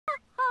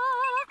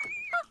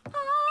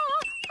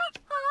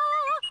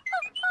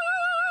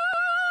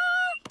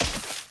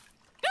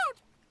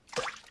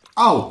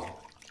Oh!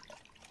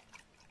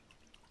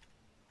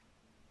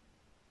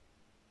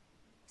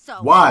 So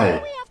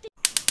why? We have to...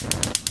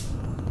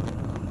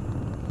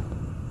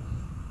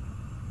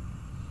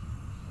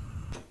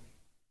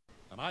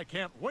 And I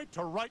can't wait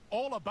to write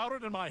all about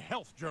it in my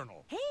health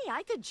journal. Hey,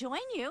 I could join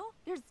you.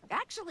 There's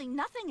actually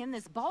nothing in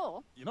this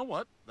bowl. You know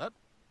what? That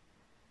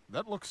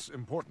looks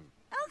important.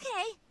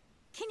 Okay.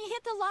 Can you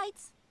hit the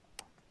lights?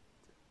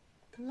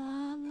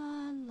 La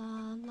la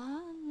la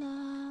la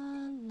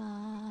la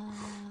la.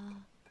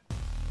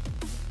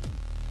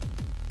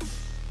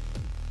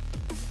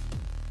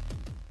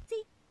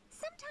 See,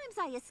 sometimes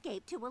I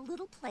escape to a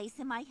little place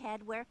in my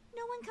head where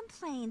no one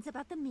complains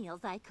about the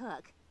meals I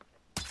cook.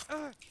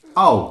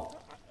 Oh!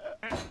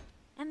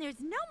 And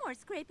there's no more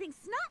scraping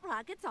snot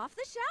rockets off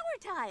the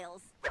shower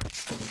tiles.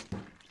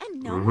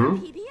 And no more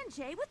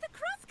PB&J with the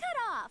crust cut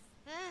off.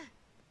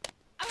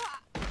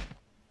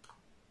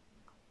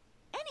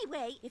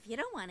 Anyway, if you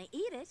don't want to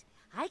eat it,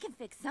 I can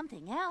fix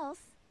something else.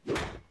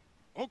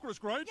 Okra's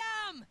great.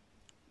 Yum!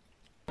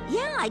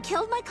 Yeah, I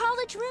killed my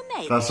college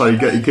roommate. That's how you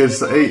get your kids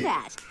to eat.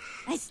 That.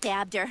 I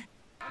stabbed her.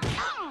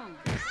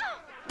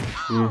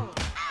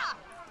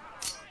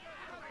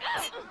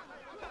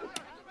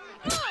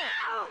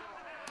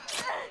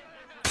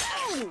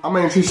 I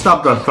mean, she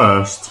stabbed her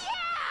first.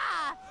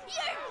 Yeah!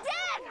 You're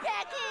dead,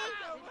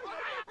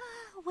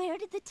 Becky! Where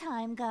did the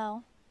time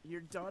go?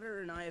 Your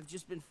daughter and I have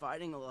just been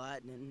fighting a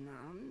lot, and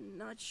I'm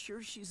not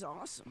sure she's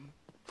awesome.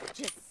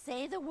 Just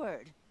say the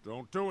word.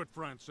 Don't do it,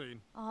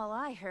 Francine. All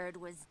I heard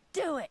was,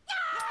 do it.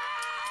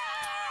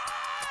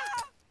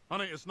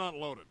 Honey, it's not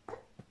loaded.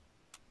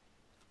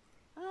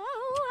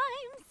 Oh,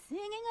 I'm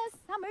singing a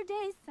summer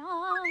day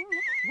song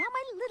while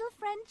my little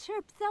friend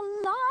chirps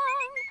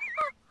along.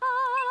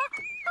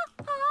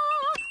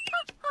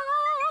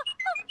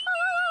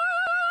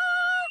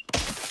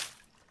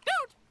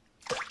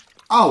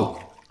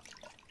 Oh!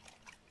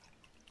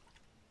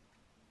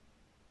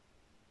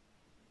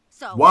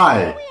 So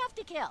why? Who do we have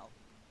to kill?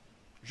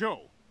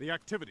 Joe, the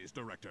activities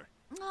director.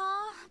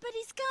 Aw, but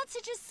he's got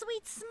such a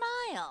sweet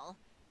smile.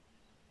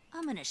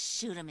 I'm gonna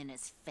shoot him in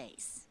his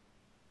face.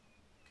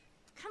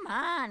 Come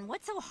on,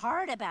 what's so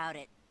hard about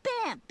it?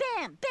 Bam,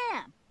 bam,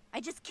 bam!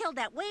 I just killed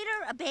that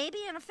waiter, a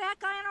baby, and a fat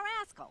guy and a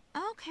rascal.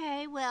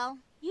 Okay, well,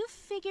 you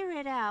figure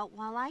it out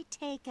while I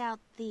take out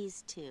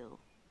these two.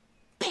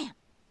 Bam,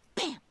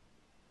 bam!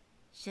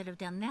 Should have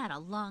done that a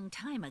long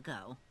time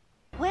ago.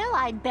 Well,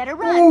 I'd better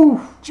run.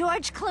 Ooh.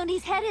 George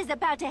Clooney's head is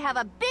about to have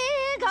a big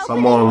opening.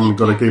 Someone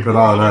got to keep an eye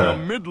on A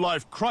her.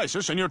 midlife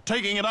crisis, and you're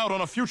taking it out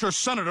on a future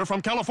senator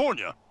from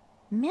California.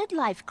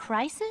 Midlife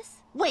crisis?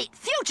 Wait,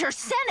 future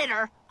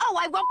senator? Oh,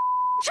 I will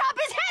chop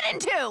his head in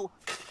two!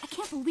 I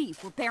can't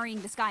believe we're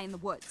burying this guy in the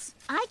woods.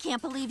 I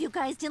can't believe you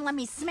guys didn't let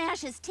me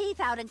smash his teeth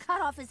out and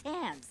cut off his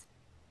hands.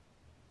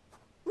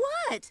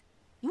 What?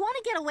 You want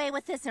to get away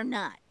with this or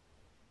not?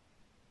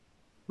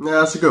 Yeah,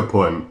 that's a good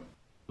point.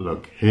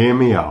 Look, hear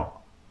me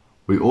out.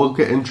 We all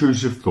get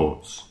intrusive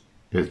thoughts.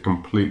 It's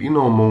completely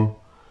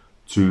normal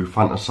to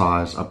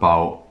fantasize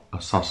about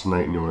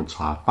assassinating your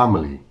entire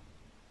family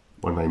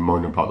when they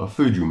moan about the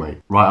food you make.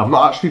 Right, I've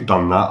not actually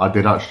done that. I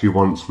did actually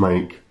once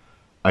make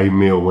a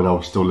meal when I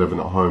was still living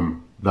at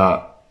home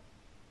that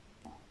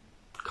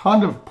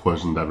kind of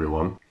poisoned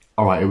everyone.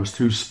 Alright, it was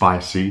too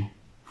spicy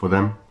for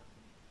them.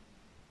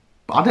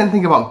 But I didn't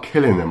think about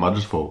killing them. I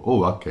just thought,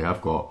 oh, okay,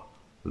 I've got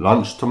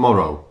lunch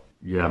tomorrow.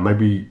 Yeah,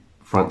 maybe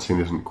Francine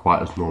isn't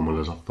quite as normal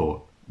as I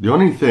thought. The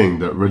only thing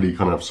that really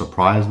kind of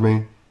surprised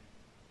me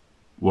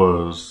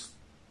was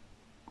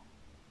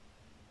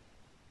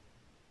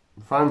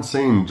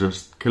Francine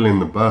just killing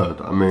the bird.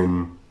 I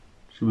mean,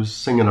 she was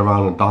singing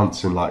around and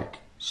dancing like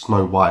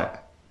Snow White.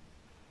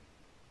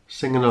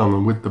 Singing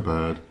along with the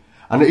bird.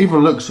 And it even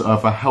looks at her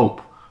for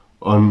help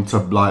and to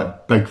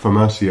like beg for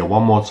mercy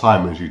one more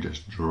time and she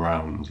just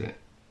drowns it.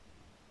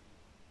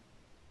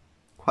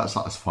 Quite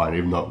satisfying,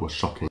 even though it was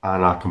shocking.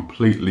 And I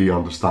completely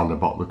understand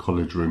about the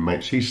college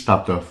roommate. She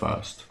stabbed her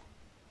first.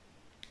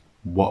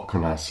 What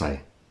can I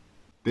say?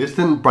 This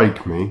didn't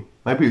break me.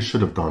 Maybe it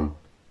should have done.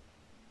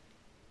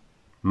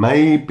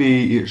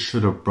 Maybe it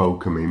should have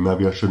broken me.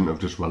 Maybe I shouldn't have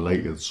just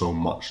related so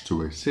much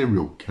to a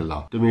serial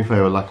killer. Do me a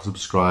favour, like and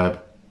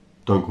subscribe.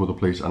 Don't call the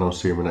police, and I'll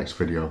see you in my next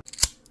video.